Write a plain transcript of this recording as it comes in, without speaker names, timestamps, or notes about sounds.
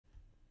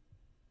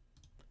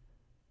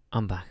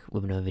I'm back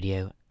with another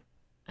video,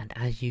 and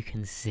as you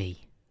can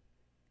see,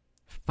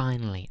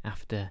 finally,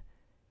 after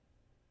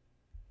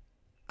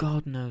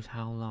God knows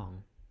how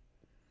long,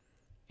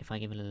 if I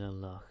give it a little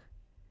look,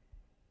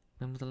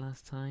 when was the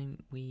last time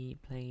we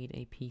played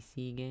a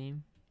PC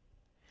game?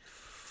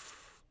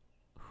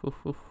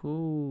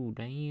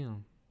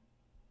 Damn.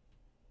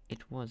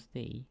 It was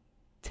the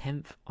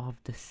 10th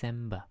of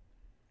December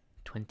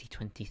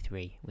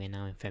 2023. We're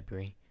now in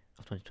February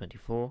of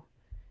 2024.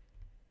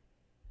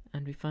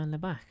 And we finally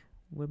back.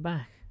 We're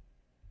back.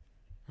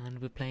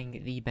 And we're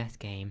playing the best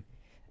game.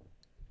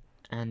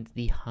 And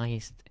the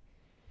highest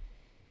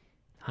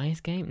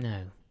game?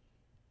 No.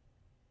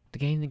 The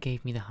game that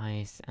gave me the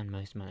highest and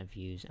most amount of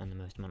views and the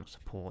most amount of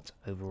support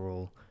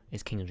overall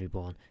is King's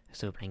Reborn.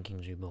 So we're playing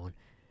King's Reborn.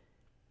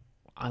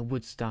 I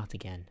would start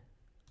again.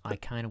 I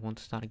kind of want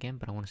to start again,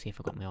 but I want to see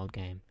if I got my old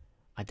game.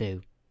 I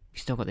do. We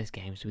still got this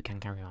game, so we can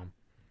carry on.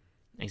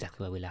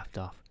 Exactly where we left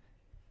off.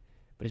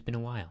 But it's been a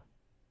while.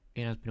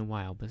 It has been a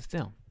while, but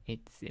still, it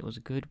was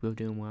good. We were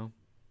doing well.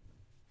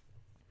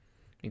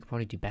 We could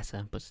probably do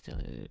better, but still,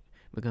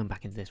 we're going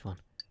back into this one.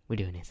 We're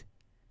doing it.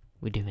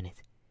 We're doing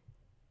it.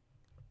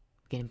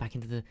 Getting back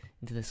into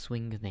the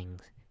swing of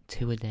things.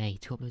 2 a day,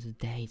 2 uploads a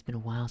day. It's been a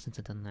while since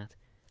I've done that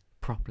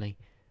properly,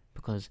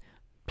 because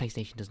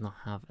PlayStation does not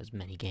have as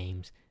many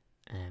games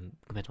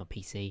compared to my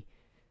PC.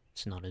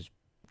 It's not as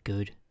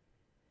good.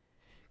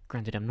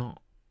 Granted, I'm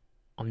not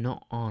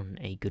on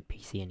a good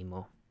PC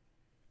anymore.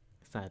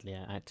 Sadly,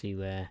 I had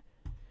to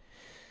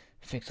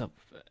fix up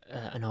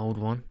an old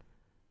one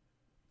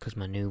because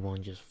my new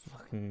one just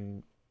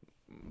fucking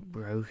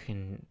broke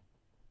and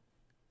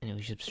it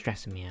was just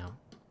stressing me out.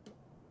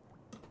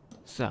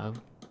 So,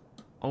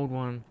 old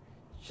one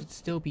should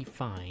still be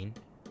fine.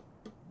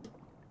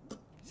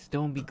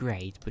 Still won't be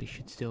great, but it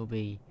should still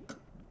be,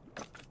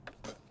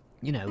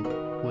 you know,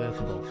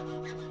 workable.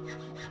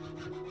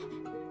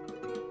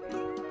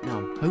 Now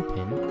I'm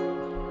hoping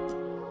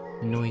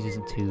the noise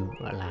isn't too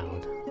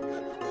loud.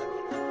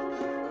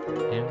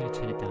 I'm going to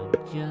turn it down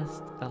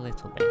just a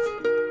little bit.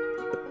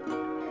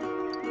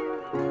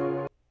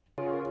 I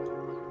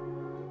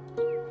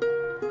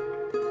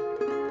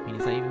mean,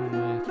 is that even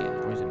working,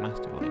 or is it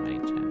master volume I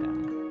need to turn down?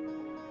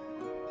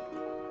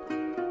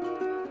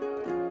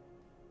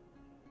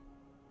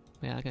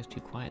 Yeah, that goes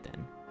too quiet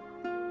then.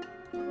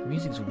 The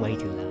music's way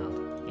too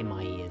loud in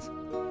my ears.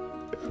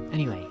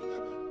 Anyway,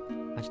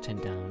 I just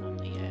turned down on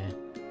the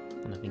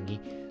thingy.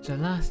 So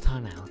last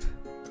time out,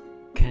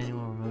 can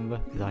anyone remember?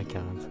 Because I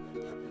can't.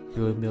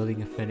 We were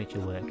building a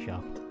furniture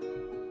workshop. To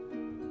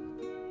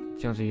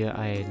be honest with you,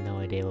 I had no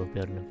idea we were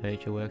building a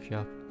furniture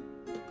workshop.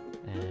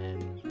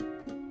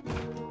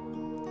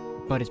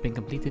 But it's been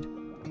completed.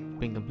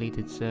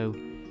 So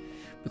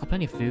we've got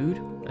plenty of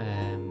food.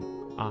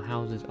 Our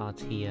houses are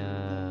tier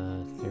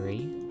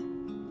 3.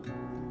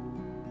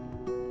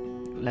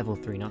 Level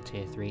 3, not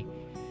tier 3.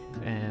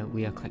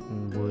 We are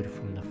collecting wood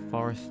from the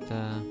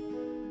forester.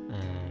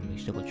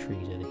 We've still got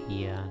trees over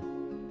here.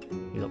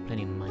 We've got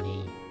plenty of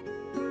money.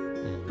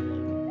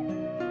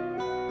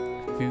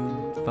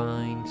 Food,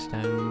 fine.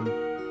 Stone,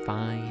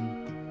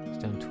 fine.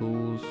 Stone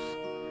tools,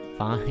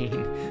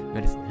 fine.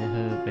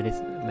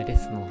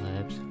 Medicinal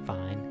herbs,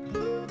 fine.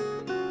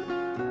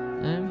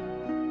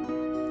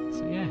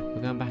 So yeah,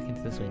 we're going back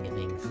into the swing of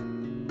things.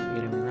 We're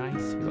getting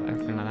rice, we've got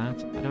everything like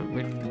that. I don't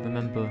really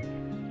remember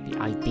the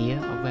idea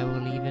of where we're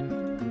leaving,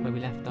 where we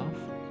left off.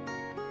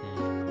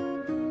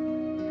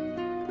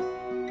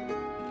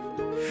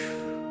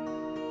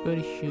 But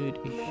it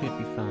should be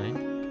fine.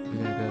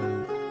 We're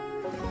gonna go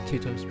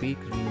 2-times speed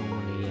because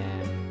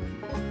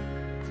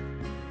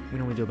we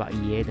normally do about a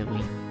year, don't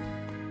we?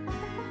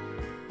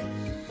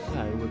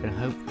 So we're gonna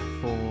hope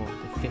for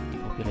the 50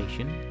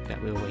 population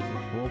that we were waiting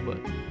for, but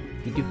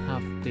we do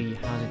have the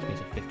housing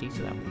space of 50,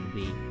 so that will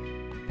be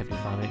perfectly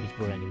fine. We don't need to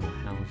build any more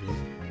houses.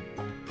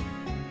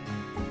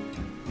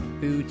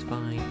 Food's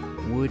fine.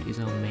 Wood is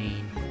our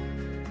main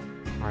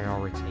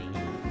priority.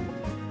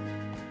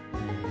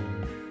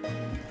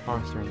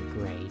 Forester ain't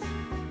great.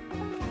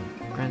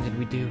 Granted,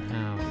 we do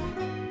have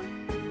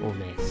all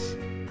this,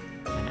 and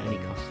it only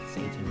costs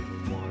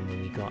 801 when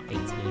we got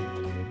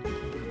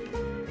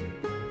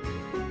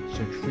 1800.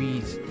 So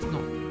trees, it's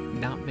not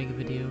that big of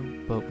a deal,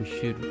 but we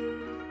should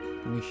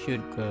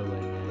go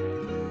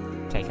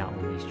and take out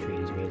all these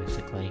trees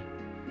realistically.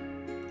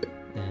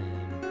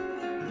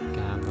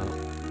 Gather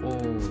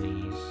all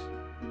these,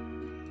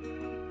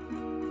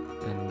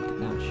 and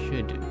that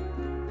should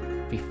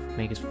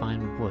make us fine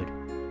with wood.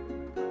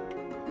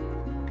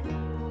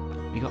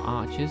 We got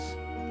archers,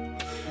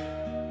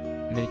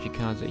 military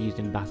cards that are used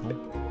in battle. To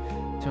be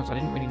honest, I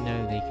didn't really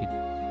know they could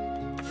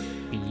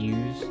be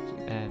used.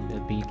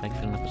 They'd be like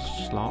filling up a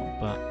slot,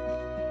 but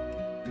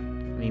I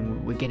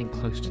mean, we're getting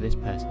close to this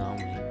person,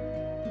 aren't we?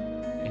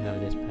 Whoever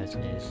this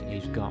person is,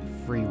 who's got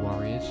 3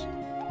 warriors,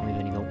 and we've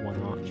only got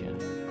 1 archer.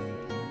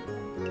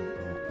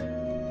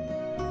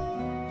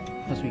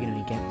 Plus, we can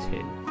only get 2.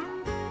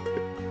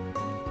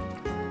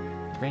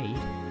 Raid?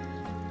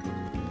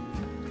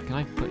 Can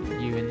I put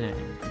you in there?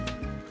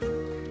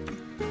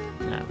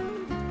 No.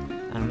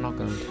 And I'm I'm not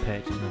going to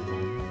purchase another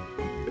one.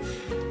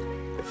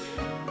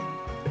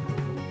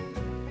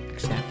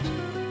 Except,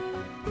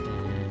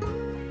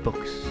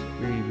 books,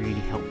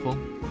 really helpful.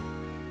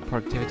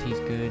 Productivity is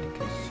good,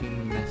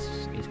 consuming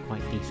less is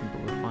quite decent,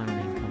 but we're fine on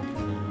income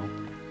for now.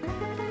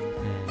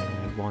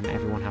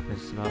 Everyone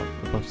happens to about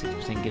above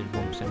 6% gives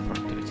 1%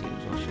 productivity, it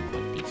was also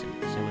quite decent,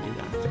 so we'll do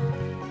that.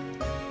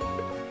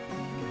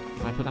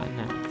 Can I put that in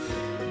there?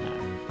 No.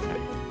 Okay.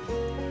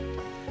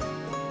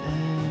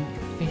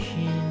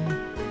 Fishing.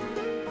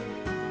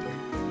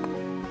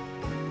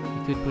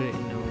 You could put it in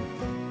a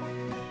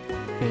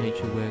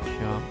furniture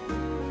workshop.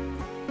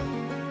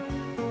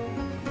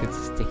 Could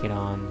stick it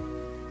on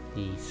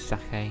the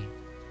sake.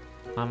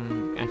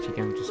 I'm actually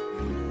going to just...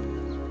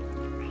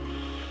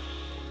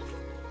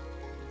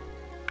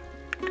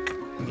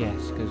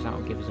 Yes, because that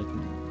will give us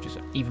just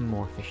even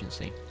more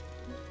efficiency.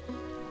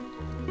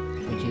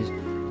 Which is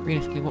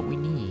realistically what we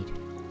need.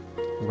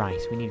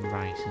 Rice. We need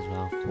rice as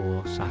well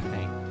for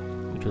sake,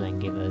 which will then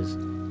give us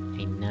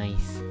a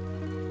nice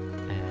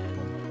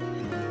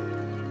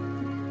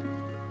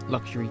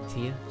luxury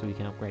tier, so we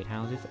can upgrade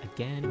houses.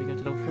 Again, we go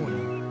to level 4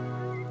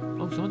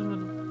 now. Oh, some of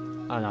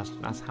them are... Oh,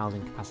 that's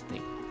housing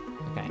capacity.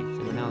 Okay,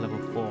 so we're now level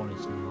 4 on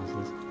some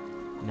houses.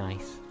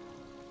 Nice.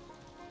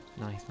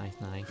 Nice.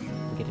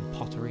 We're getting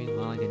pottery as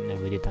well. I didn't know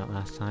we did that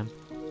last time.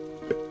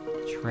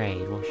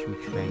 Trade. What should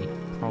we trade?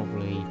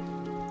 Probably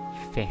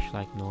fish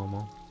like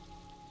normal.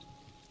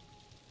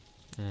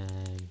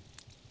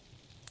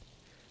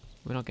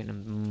 We're not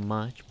getting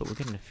much, but we're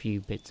getting a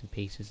few bits and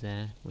pieces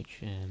there,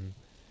 which,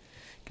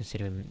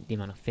 considering the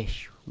amount of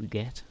fish we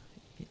get,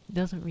 it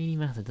doesn't really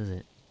matter, does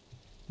it?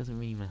 Doesn't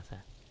really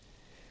matter.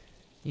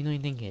 You know, the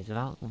thing is,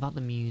 without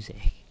the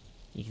music,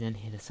 you can then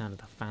hear the sound of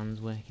the fans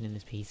working in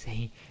this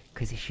PC,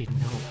 because it should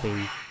not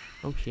be...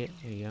 Oh shit,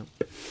 there you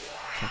go.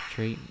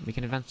 Factory. We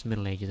can advance to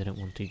Middle Ages, I don't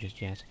want to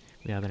just yet.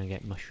 We are going to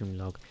get mushroom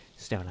log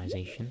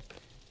sterilization.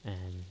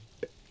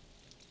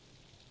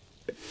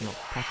 Not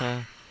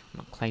potter,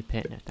 not clay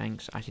pit, no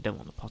thanks. I actually don't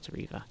want the potter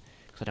either,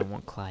 because I don't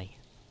want clay.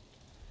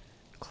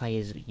 Clay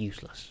is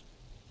useless.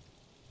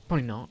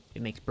 Probably not,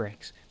 it makes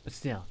bricks, but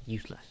still,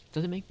 useless.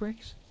 Does it make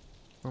bricks?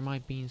 Or am I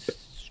being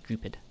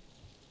stupid?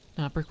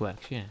 No,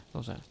 brickworks, yeah,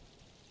 also.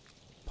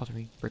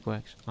 Pottery,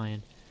 brickworks,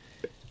 iron.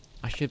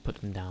 I should put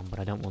them down, but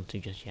I don't want to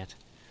just yet.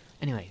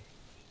 Anyway,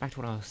 back to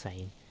what I was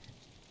saying.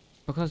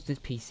 Because this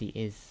PC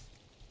is...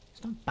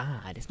 It's not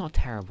bad, it's not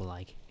terrible,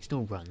 like. It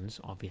still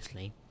runs,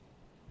 obviously.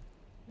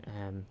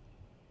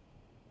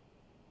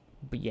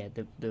 But yeah,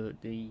 the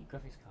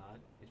graphics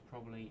card is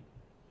probably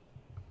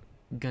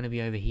gonna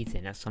be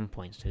overheating at some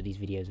point, so these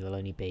videos will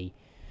only be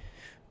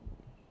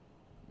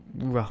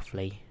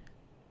roughly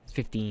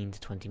 15 to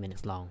 20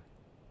 minutes long.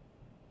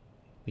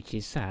 Which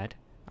is sad,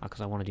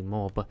 because I want to do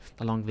more, but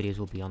the long videos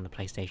will be on the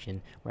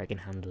PlayStation where I can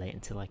handle it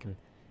until I can,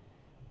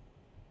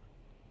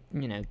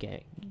 you know,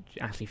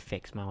 actually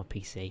fix my old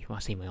PC. Well, I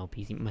say my old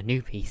PC, my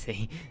new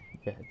PC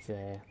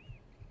that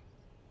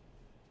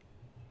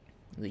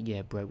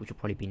yeah, broke, which will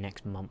probably be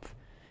next month.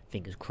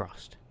 Fingers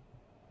crossed.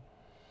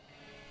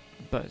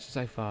 But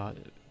so far,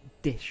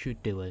 this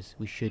should do us.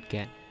 We should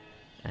get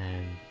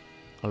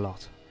a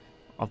lot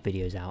of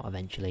videos out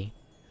eventually.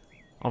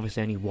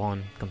 Obviously, only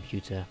one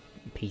computer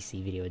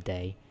PC video a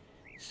day,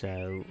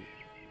 so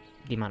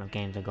the amount of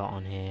games I got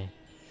on here,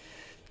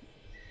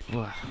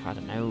 I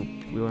don't know.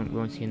 We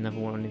won't see another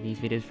one of these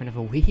videos for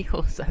another week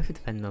or so,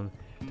 depending on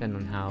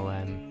how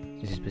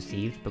this is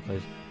perceived.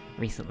 Because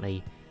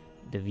recently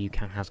the view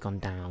count has gone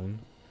down.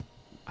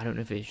 I don't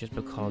know if it's just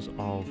because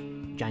of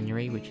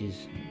January, which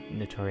is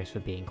notorious for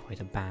being quite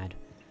a bad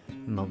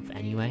month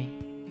anyway.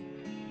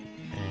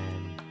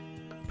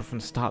 But from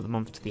the start of the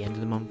month to the end of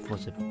the month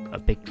was a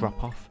big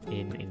drop off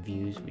in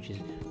views, which is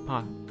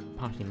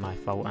partially my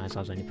fault, as I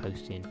was only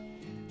posting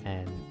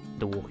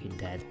The Walking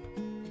Dead,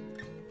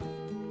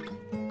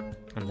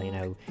 and you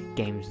know,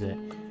 games that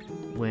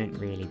weren't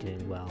really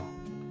doing well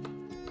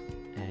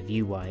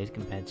view wise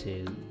compared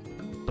to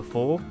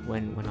before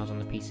when I was on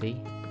the PC,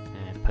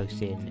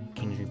 posting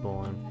Kings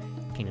Reborn,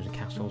 Kingdoms of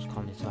Castles,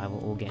 Colony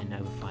Survival, all getting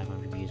over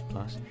 500 views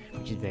plus,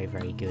 which is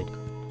very good.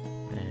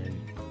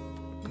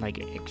 Like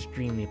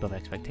extremely above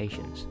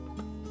expectations.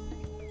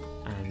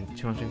 And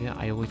to be honest with you,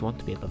 I always want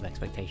to be above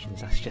expectations.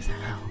 That's just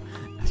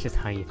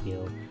how you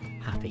feel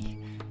happy.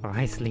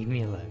 Alright, so leave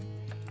me alone.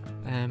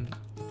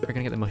 We're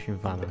gonna get the mushroom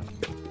farm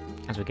out.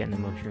 As we're getting the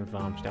mushroom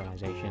farm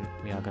sterilization,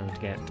 we are going to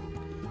get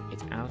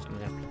it out, and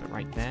we're gonna put it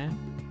right there.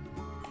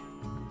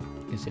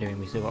 Considering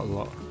we still got a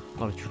lot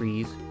of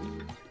trees.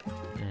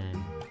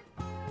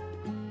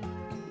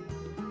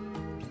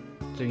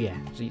 So yeah,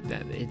 so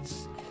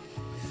it's...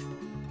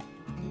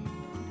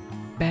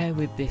 Bear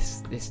with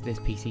this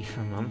PC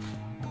for a month.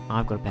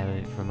 I've got to bear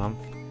with it for a month.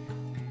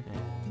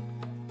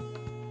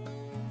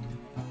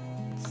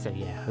 So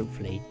yeah,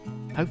 hopefully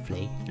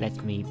lets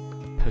me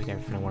post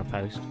everything I want to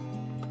post.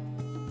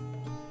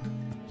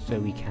 So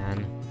we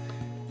can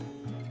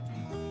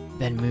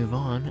then move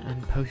on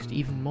and post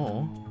even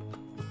more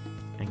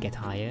and get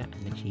higher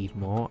and achieve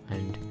more,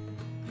 and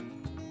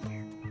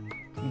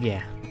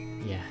yeah.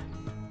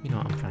 You know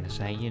what I'm trying to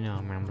say, you know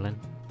I'm rambling.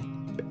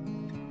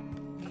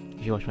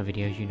 If you watch my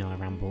videos, you know I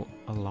ramble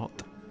a lot.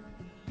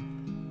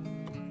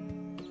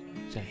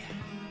 So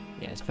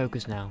yeah, let's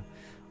focus now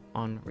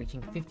on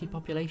reaching 50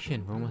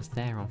 population. We're almost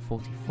there on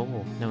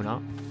 44. No, we're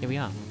not. Here we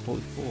are, on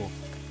 44.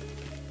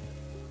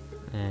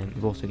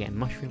 We're also getting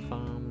mushroom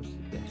farms,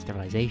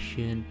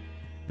 sterilization.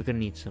 We're going to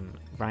need some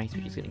rice,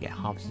 which is going to get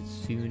harvested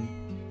soon.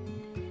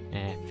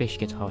 Fish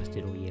gets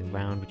harvested all year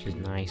round, which is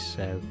nice.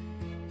 So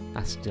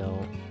that's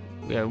still,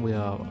 we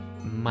are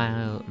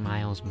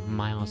miles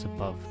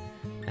above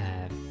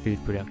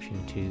food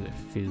production to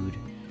food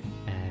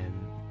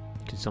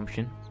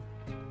consumption,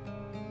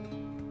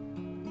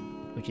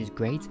 which is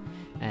great.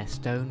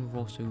 Stone we're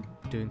also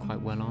doing quite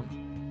well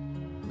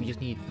on. We just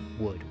need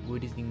wood.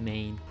 Wood is the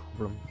main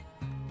problem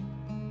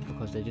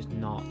because they're just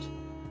not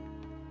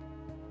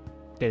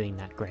doing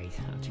that great.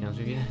 To be honest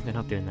with you, they're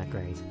not doing that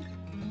great.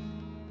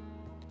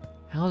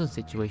 Housing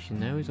situation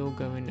though is all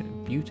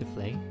going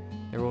beautifully.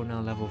 They're all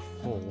now level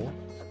 4,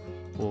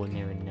 or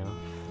near enough.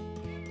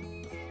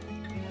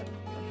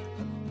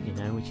 You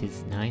know, which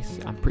is nice.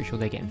 I'm pretty sure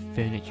they're getting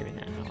furniture in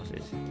their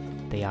houses.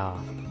 They are.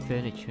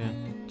 Furniture,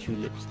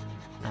 tulips,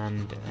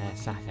 and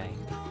satay.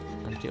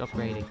 And to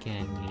upgrade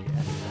again, we need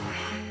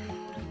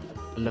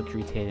a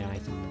luxury tier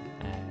item,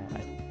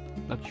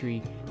 a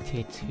luxury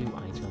tier 2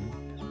 item,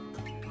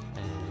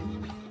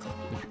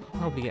 which we'll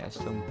probably get at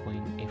some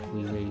point if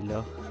we really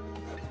look.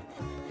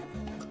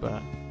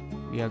 But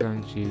we are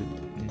going to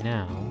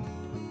now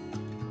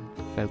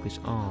focus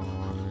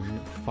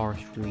on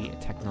forestry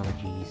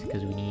technologies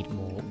because we need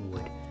more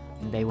wood.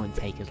 And they won't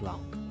take as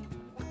long.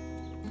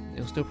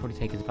 It'll still probably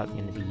take us about the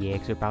end of the year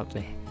because we're about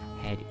to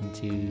head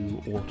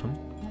into autumn.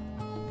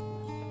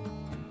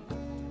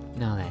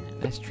 Now then,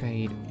 let's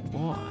trade.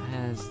 What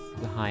has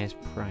the highest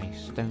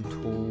price? Stone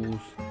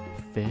tools,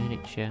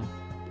 furniture,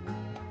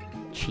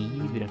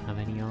 cheese we don't have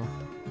any of.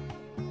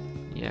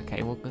 Yeah,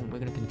 okay, we're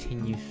going to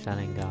continue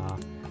selling our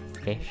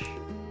fish,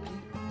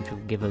 which will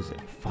give us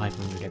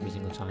 500 every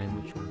single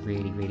time, which will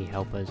really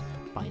help us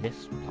buy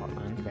this plot of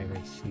land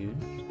very soon,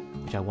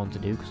 which I want to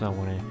do because I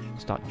want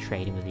to start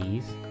trading with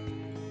these.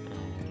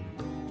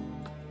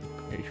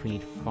 Which we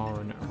need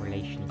foreign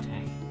relation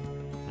tech.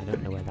 I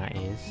don't know where that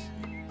is.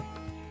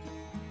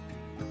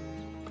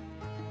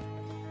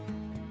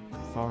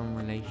 Foreign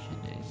relation,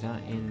 is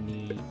that in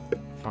the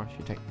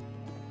forestry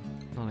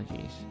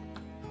technologies?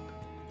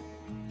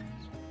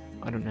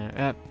 I don't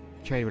know.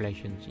 Trade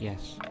relations,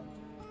 yes.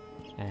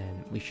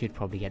 We should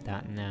probably get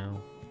that now.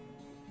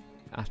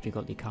 After we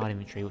got the card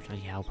inventory, which will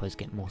help us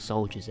get more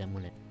soldiers then,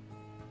 won't it?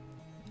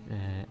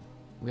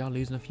 We are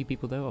losing a few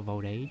people though of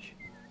old age,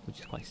 which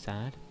is quite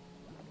sad.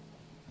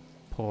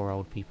 Poor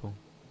old people.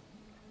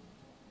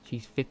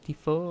 She's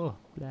 54.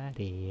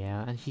 Bloody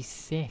hell. And she's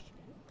sick.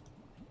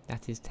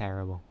 That is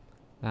terrible.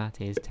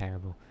 That is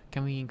terrible.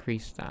 Can we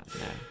increase that?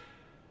 No.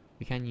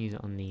 We can use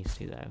it on these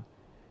two though.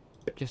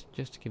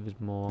 Just to give us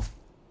more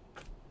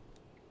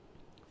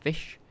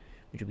fish,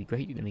 which would be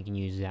great. Then we can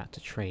use that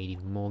to trade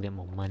even more, get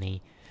more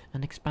money,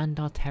 and expand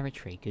our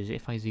territory. Because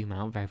if I zoom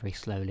out very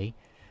slowly,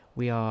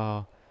 we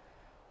are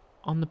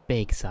on the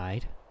big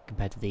side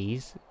compared to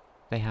these.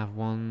 They have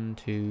 1,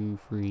 2,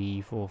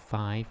 3, 4,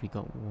 5. We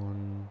got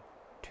 1,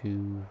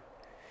 2,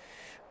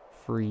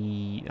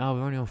 3. Oh,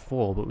 we're only on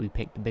 4, but we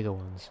picked the bigger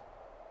ones.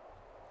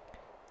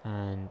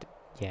 And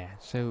yeah,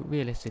 so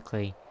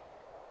realistically,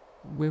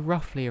 we're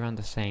roughly around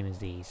the same as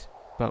these,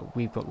 but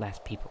we've got less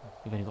people.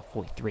 We've only got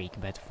 43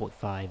 compared to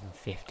 45 and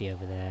 50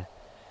 over there,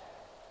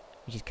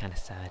 which is kind of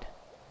sad.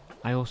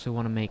 I also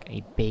want to make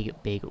a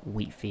big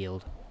wheat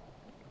field,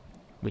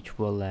 which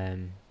will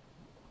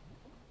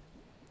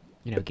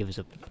you know, give us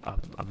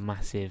a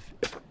massive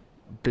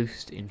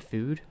boost in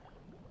food,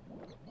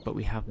 but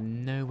we have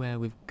nowhere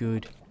with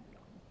good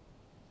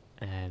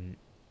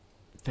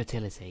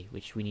fertility,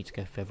 which we need to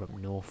go further up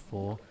north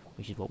for,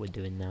 which is what we're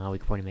doing now. We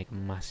could probably make a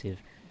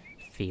massive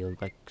field,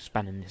 like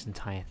spanning this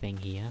entire thing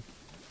here,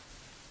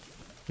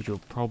 which we'll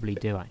probably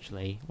do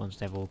actually once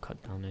they've all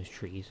cut down those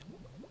trees.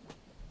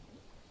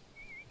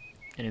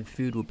 And then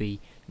food will be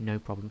no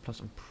problem.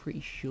 Plus, I'm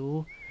pretty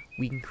sure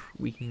we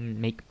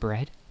can make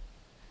bread.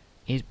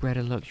 Is bread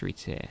a luxury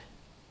tier?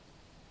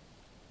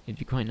 It'd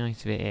be quite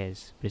nice if it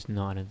is, but it's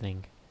not, I don't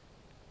think.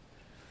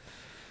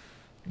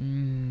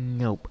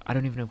 Nope, I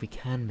don't even know if we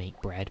can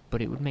make bread,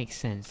 but it would make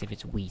sense if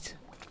it's wheat.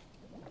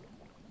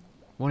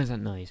 What is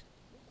that noise?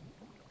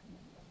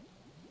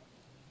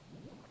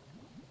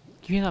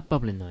 Do you hear that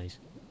bubbling noise?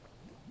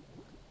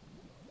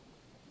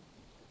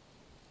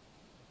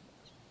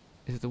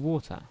 Is it the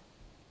water?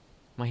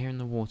 Am I hearing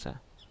the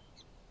water?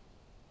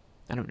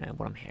 I don't know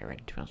what I'm hearing,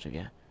 to be honest with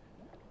you.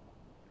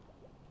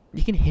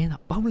 You can hear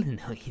that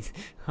bubbling noise.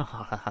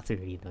 Oh, that's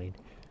really annoying.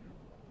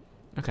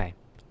 Okay,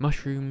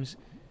 mushrooms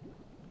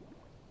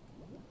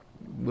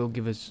will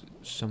give us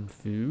some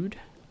food.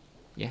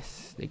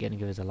 Yes, they're going to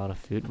give us a lot of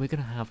food. We're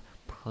going to have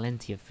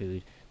plenty of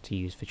food to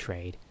use for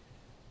trade.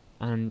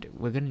 And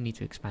we're going to need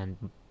to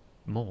expand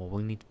more.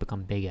 We'll need to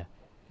become bigger.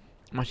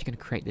 I'm actually going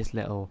to create this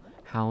little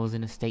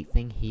housing estate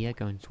thing here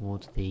going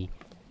towards the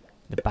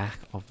the back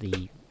of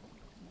the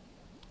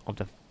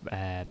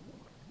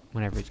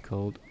whatever it's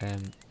called,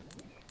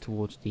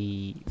 towards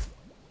the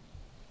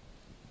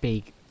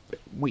big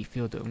wheat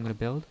field that I'm going to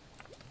build,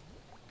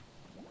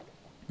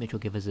 which will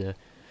give us a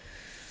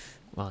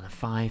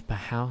 5 per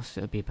house.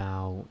 It'll be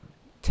about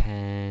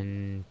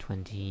 10,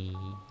 20,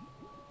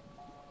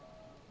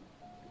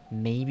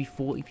 maybe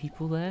 40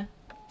 people there.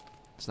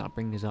 So that'll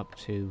bring us up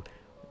to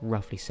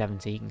roughly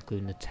 70,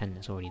 including the tent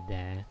that's already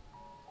there.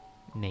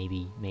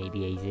 Maybe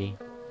 80,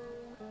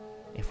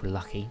 if we're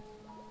lucky.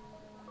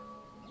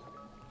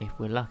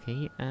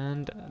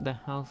 And the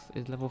house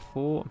is level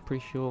 4. I'm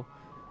pretty sure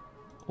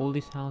all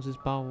these houses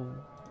all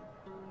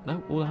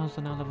the houses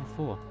are now level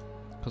 4.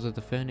 Because of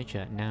the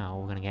furniture, now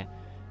we're going to get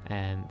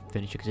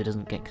furniture because it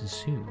doesn't get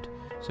consumed.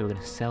 So we're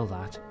going to sell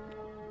that,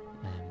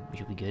 which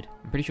will be good.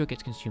 I'm pretty sure it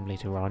gets consumed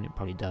later on, it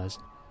probably does.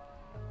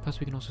 Plus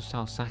we can also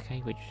sell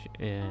sake, which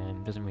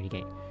doesn't really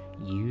get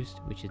used,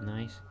 which is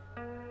nice.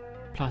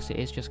 Plus it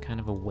is just kind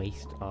of a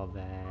waste of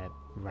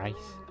rice,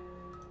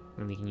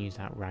 and we can use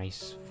that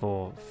rice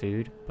for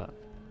food, but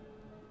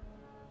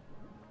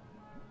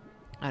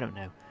I don't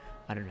know.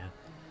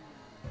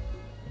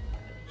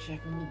 Check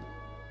on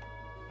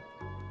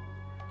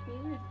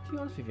to be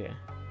honest with you,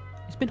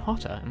 it's been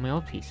hotter in my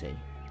old PC,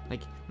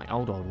 like my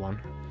old one.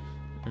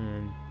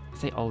 I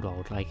say old,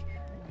 like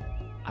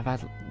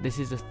this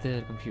is the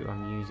 3rd computer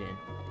I'm using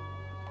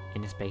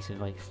in the space of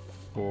like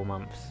 4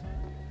 months.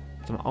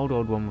 So my old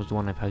one was the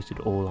one I posted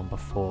all on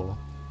before,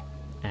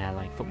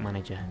 like Foot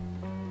Manager,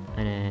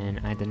 and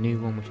then I had the new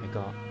one which I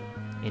got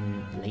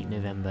in late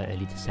November,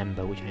 early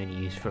December, which I only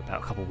used for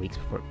about a couple of weeks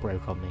before it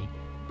broke on me,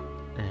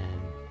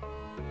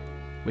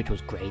 which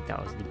was great.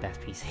 That was the best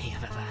PC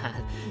I've ever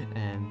had.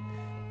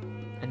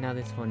 And now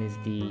this one is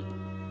the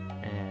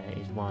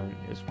it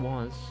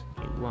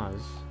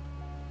was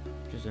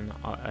just an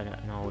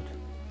old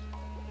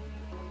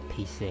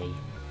PC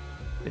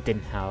that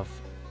didn't have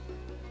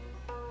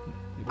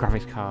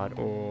graphics card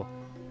or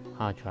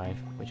hard drive,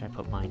 which I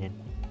put mine in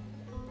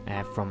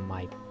from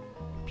my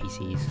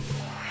PCs.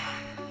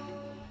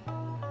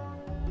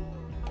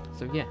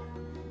 So yeah,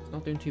 it's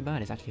not doing too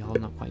bad. It's actually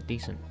holding up quite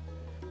decent.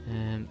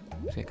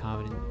 Let's get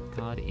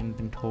card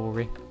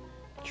inventory,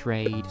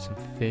 trade some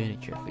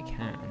furniture if we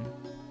can.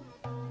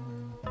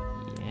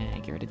 Yeah,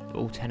 get rid of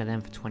all 10 of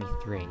them for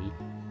 23,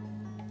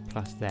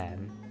 plus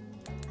them.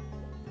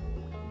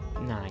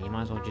 Nah, you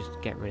might as well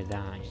just get rid of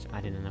that and just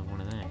add in another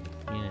one of them.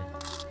 Yeah.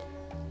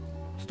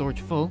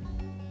 Storage full.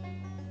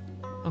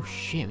 Oh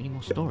shit, we need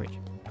more storage.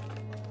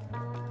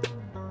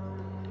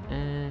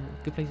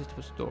 Good places to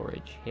put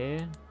storage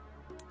here.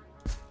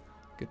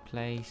 Good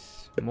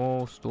place.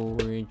 More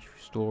storage.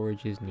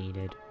 Storage is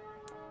needed.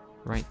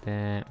 Right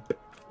there.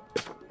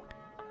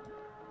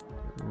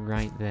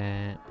 Right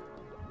there.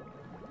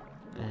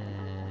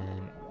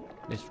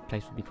 This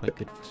place would be quite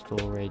good for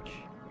storage.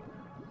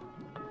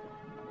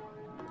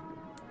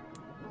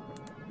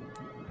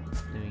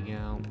 There we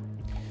go.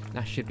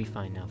 That should be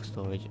fine now for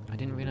storage. I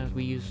didn't realise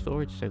we use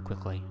storage so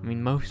quickly. I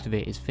mean, most of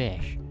it is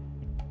fish.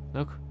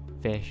 Look,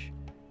 fish.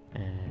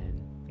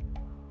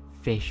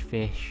 Fish.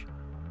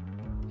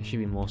 There should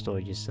be more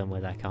storages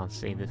somewhere that I can't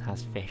see that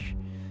has fish.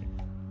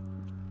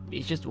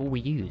 It's just all we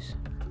use.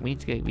 We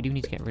do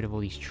need to get rid of all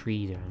these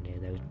trees around here.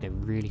 They're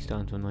really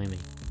starting to annoy me.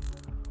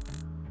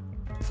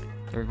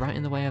 They're right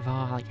in the way of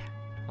our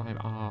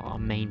our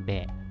main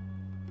bit.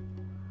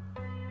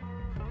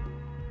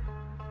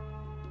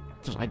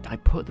 So I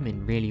put them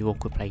in really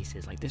awkward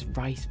places. Like this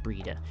rice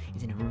breeder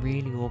is in a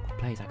really awkward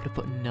place. I could have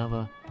put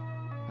another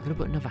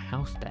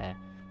house there.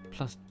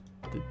 Plus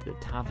the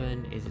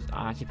tavern is.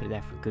 I actually put it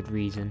there for a good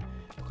reason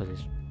because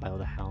it's by all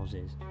the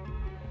houses.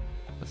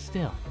 But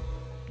still,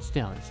 it's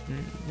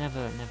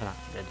never that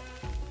good.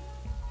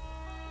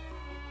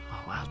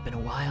 Oh wow, it's been a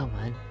while,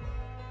 man.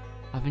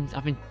 I've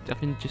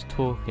been just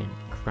talking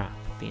crap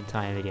the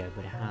entire video,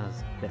 but it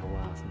has been a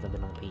while since I've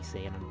been on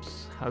PC, and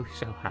I'm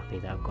so happy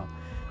that I've got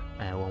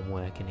one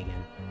working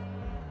again.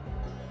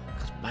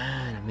 Because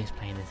man, I miss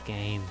playing this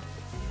game.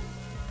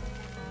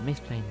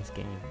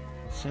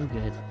 It's so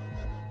good.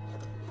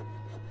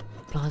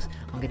 Plus,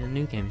 I'm getting a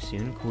new game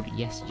soon called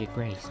Yes, Your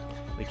Grace,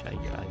 which I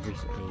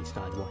recently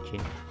started watching,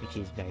 which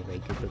is very, very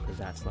good because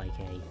that's like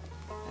a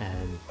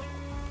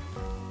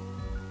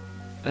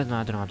I don't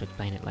know how to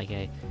explain it. Like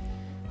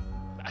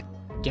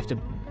you have to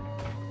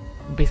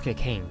basically a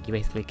king. You're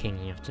basically a king.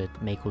 And you have to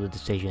make all the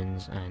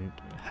decisions and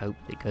hope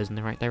it goes in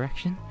the right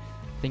direction.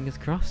 Fingers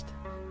crossed.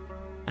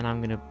 And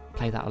I'm gonna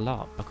play that a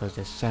lot because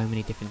there's so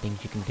many different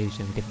things you can do,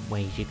 so many different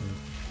ways you can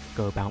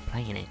go about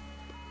playing it,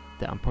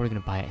 that I'm probably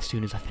gonna buy it as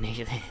soon as I finish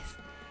this.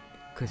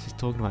 Because just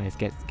talking about it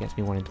gets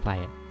me wanting to play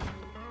it.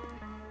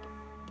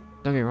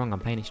 Don't get me wrong, I'm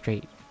playing it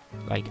straight.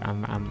 Like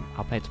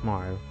I'll play it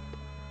tomorrow,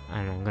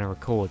 and I'm gonna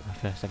record my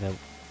first ever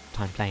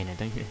time playing it.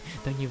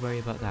 Don't you worry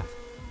about that.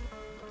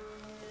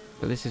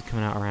 But this is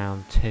coming out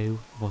around 2.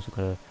 I've also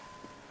got to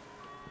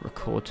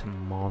record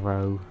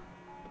tomorrow.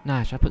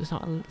 Nah, should I put this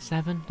out at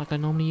 7 like I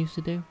normally used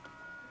to do?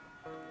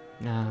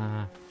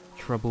 Nah,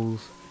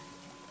 troubles.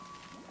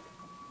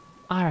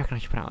 I reckon I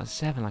should put out at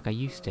 7 like I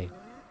used to.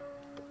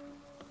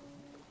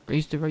 I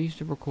used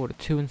to record at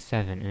 2 and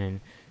 7, and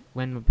then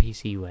when my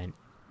PC went,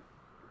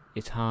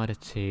 it's harder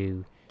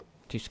to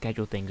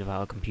schedule things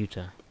without a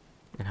computer,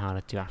 and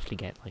harder to actually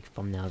get like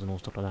thumbnails and all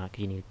stuff like that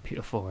because you need a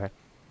computer for it.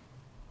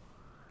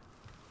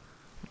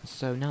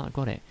 So now I've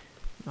got it,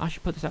 I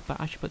should put this out.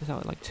 I should put this out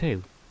at like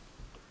 2.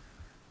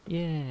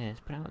 Yes,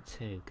 put it out at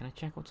 2. Can I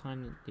check what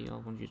time the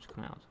old ones used to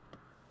come out?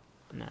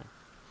 No.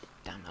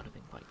 Damn, that would have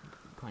been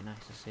quite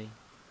nice to see.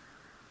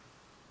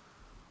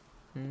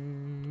 I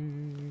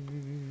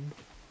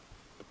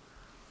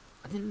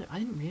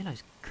didn't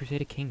realise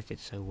Crusader Kings did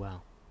so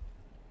well.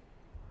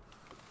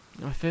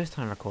 My first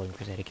time recording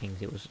Crusader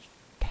Kings, it was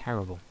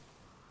terrible,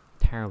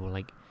 terrible.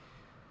 Like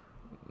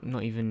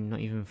not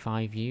even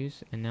 5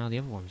 views, and now the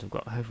other ones have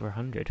got over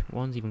 100.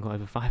 One's even got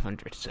over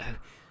 500. So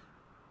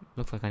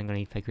looks like I'm gonna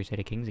need to play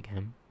Crusader Kings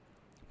again.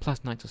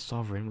 Plus Knights of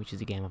Sovereign, which is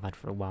a game I've had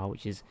for a while,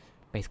 which is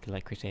basically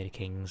like Crusader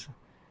Kings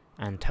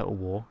and Total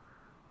War.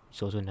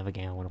 It's also another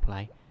game I want to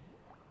play.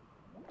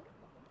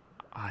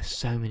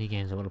 So many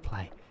games I want to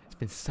play. It's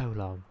been so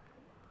long.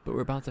 But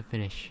we're about to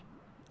finish,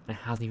 and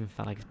it hasn't even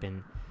felt like it's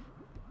been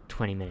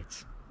 20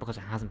 minutes. Because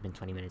it hasn't been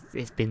 20 minutes.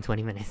 It's been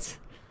 20 minutes.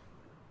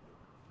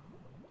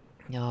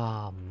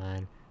 Oh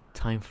man.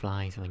 Time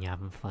flies when you're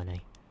having fun, eh?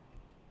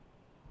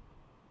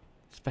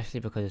 Especially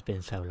because it's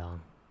been so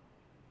long.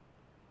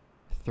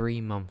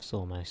 3 months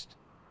almost.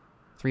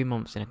 3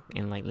 months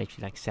in like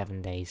literally like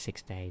 7 days,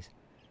 6 days.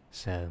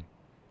 So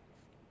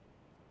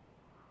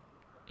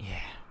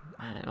yeah,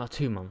 or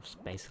 2 months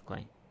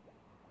basically.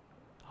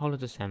 Whole of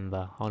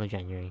December, whole of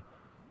January,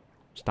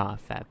 start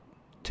of Feb.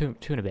 2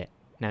 and a bit.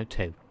 No,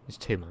 2. It's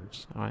 2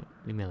 months. Alright,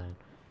 leave me alone.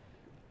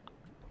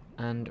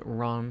 And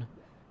Ron,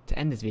 to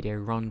end this video,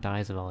 Ron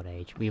dies of old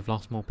age. We have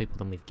lost more people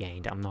than we've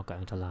gained, I'm not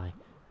going to lie.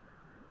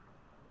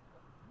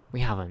 We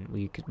haven't.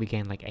 We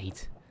gained like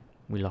 8.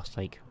 We lost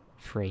like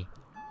 3.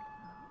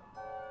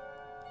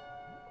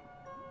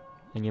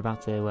 And you're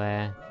about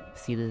to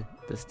see the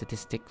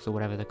statistics or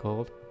whatever they're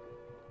called.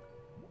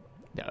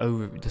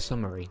 The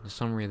summary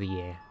of the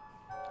year.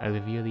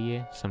 Overview of the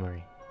year,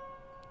 summary.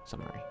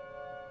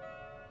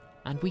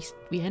 And we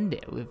end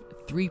it with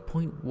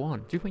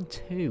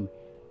 3.2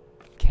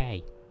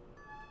 K.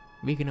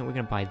 We're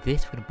gonna buy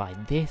this. We're gonna buy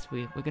this.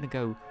 We're gonna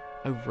go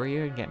over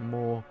here and get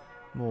more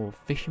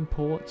fishing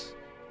ports.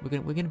 We're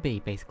gonna be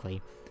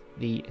basically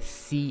the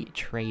sea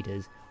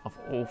traders of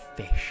all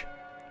fish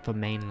for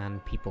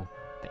mainland people,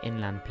 for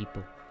inland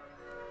people.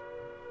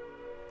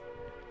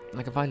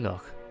 Like if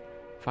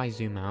I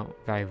zoom out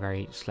very,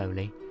 very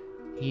slowly,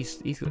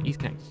 he's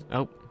connected.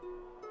 Oh.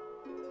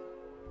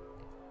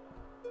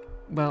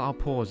 Well, I'll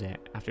pause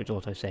it after it's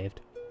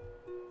auto-saved.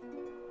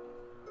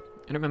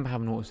 I don't remember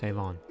having auto-save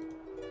on.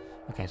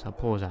 Okay, so I'll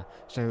pause that.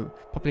 So,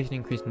 population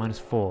increased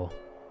 -4.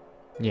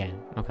 Yeah,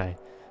 okay.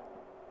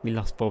 We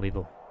lost 4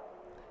 people.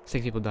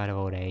 6 people died of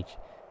old age.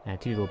 2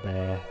 people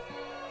there.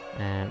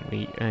 And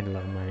we earned a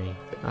lot of money.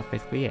 That's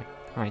basically it.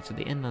 Alright, so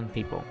the inland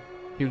people.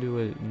 People who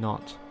are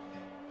not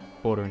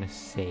bordering a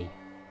sea.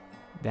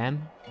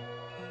 Them.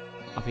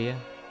 Up here.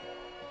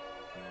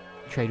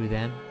 Trade with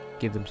them.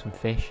 Give them some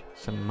fish.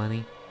 Some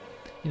money.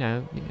 You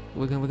know,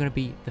 we're gonna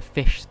be the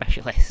fish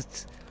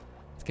specialists.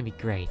 It's gonna be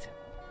great.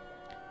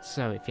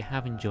 So, if you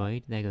have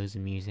enjoyed, there goes the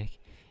music.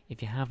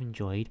 If you have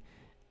enjoyed,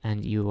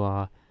 and you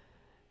are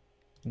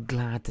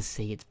glad to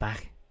see it's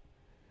back,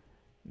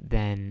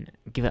 then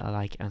give it a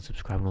like and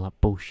subscribe and all that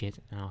bullshit,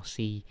 and I'll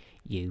see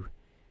you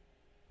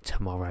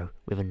tomorrow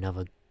with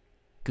another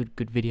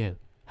good video.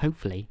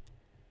 Hopefully.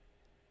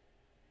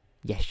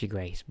 Yes, your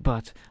grace,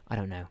 but I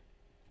don't know.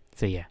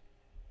 So yeah.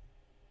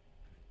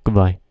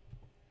 Goodbye.